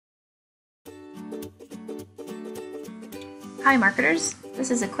Hi marketers,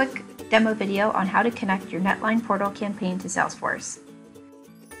 this is a quick demo video on how to connect your NetLine portal campaign to Salesforce.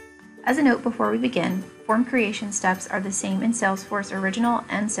 As a note before we begin, form creation steps are the same in Salesforce Original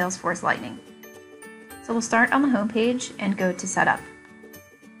and Salesforce Lightning. So we'll start on the home page and go to Setup.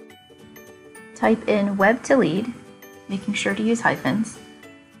 Type in Web to Lead, making sure to use hyphens,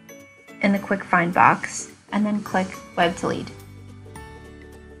 in the quick find box, and then click Web to Lead.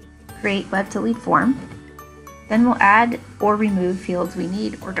 Create Web to Lead form. Then we'll add or remove fields we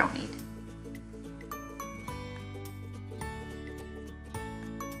need or don't need.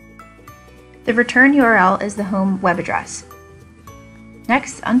 The return URL is the home web address.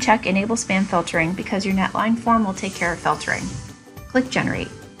 Next, uncheck Enable Spam Filtering because your NetLine form will take care of filtering. Click Generate.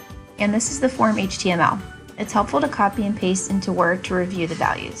 And this is the form HTML. It's helpful to copy and paste into Word to review the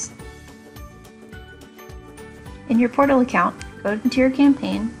values. In your portal account, go into your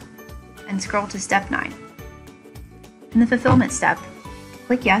campaign and scroll to Step 9. In the fulfillment step,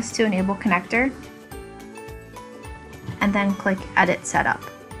 click Yes to enable connector, and then click Edit Setup.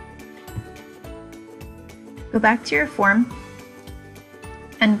 Go back to your form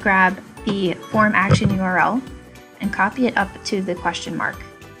and grab the form action URL and copy it up to the question mark.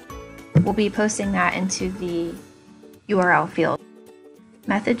 We'll be posting that into the URL field.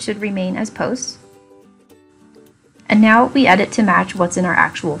 Method should remain as post. And now we edit to match what's in our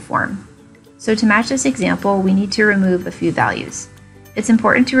actual form. So to match this example, we need to remove a few values. It's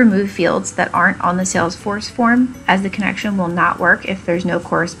important to remove fields that aren't on the Salesforce form, as the connection will not work if there's no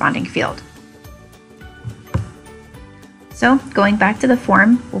corresponding field. So going back to the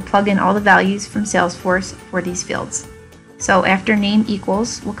form, we'll plug in all the values from Salesforce for these fields. So after name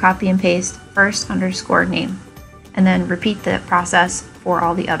equals, we'll copy and paste first_name, and then repeat the process for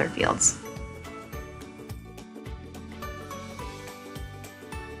all the other fields.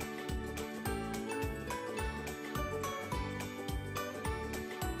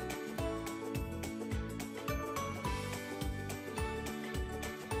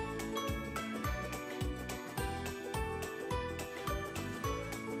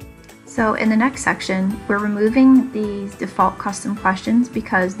 So in the next section, we're removing these default custom questions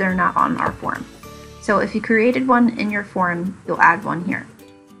because they're not on our form. So if you created one in your form, you'll add one here.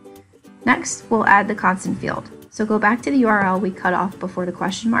 Next, we'll add the constant field. So go back to the URL we cut off before the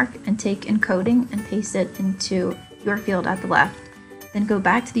question mark and take encoding and paste it into your field at the left. Then go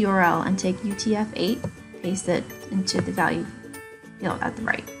back to the URL and take UTF-8, paste it into the value field at the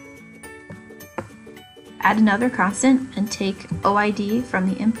right. Add another constant and take OID from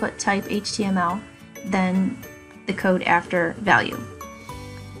the input type HTML, then the code after value.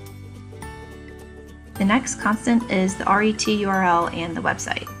 The next constant is the RET URL and the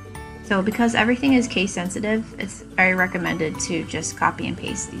website. So because everything is case sensitive, it's very recommended to just copy and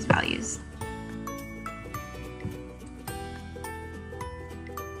paste these values.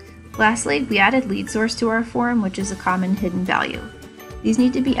 Lastly, we added lead source to our form, which is a common hidden value. These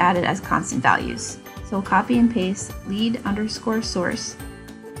need to be added as constant values. So we'll copy and paste lead_source,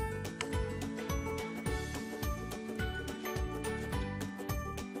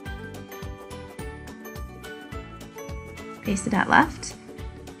 paste it at left,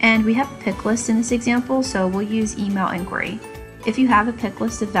 and we have a pick list in this example, so we'll use email inquiry. If you have a pick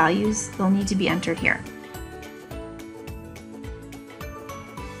list of values, they'll need to be entered here.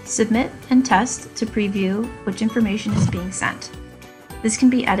 Submit and test to preview which information is being sent. This can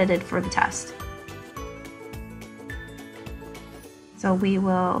be edited for the test. So we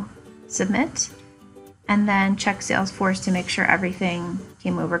will submit and then check Salesforce to make sure everything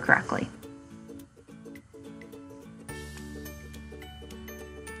came over correctly.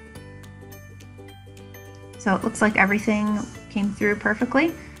 So it looks like everything came through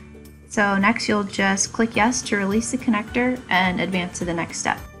perfectly. So next you'll just click yes to release the connector and advance to the next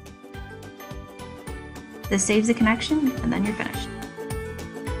step. This saves the connection and then you're finished.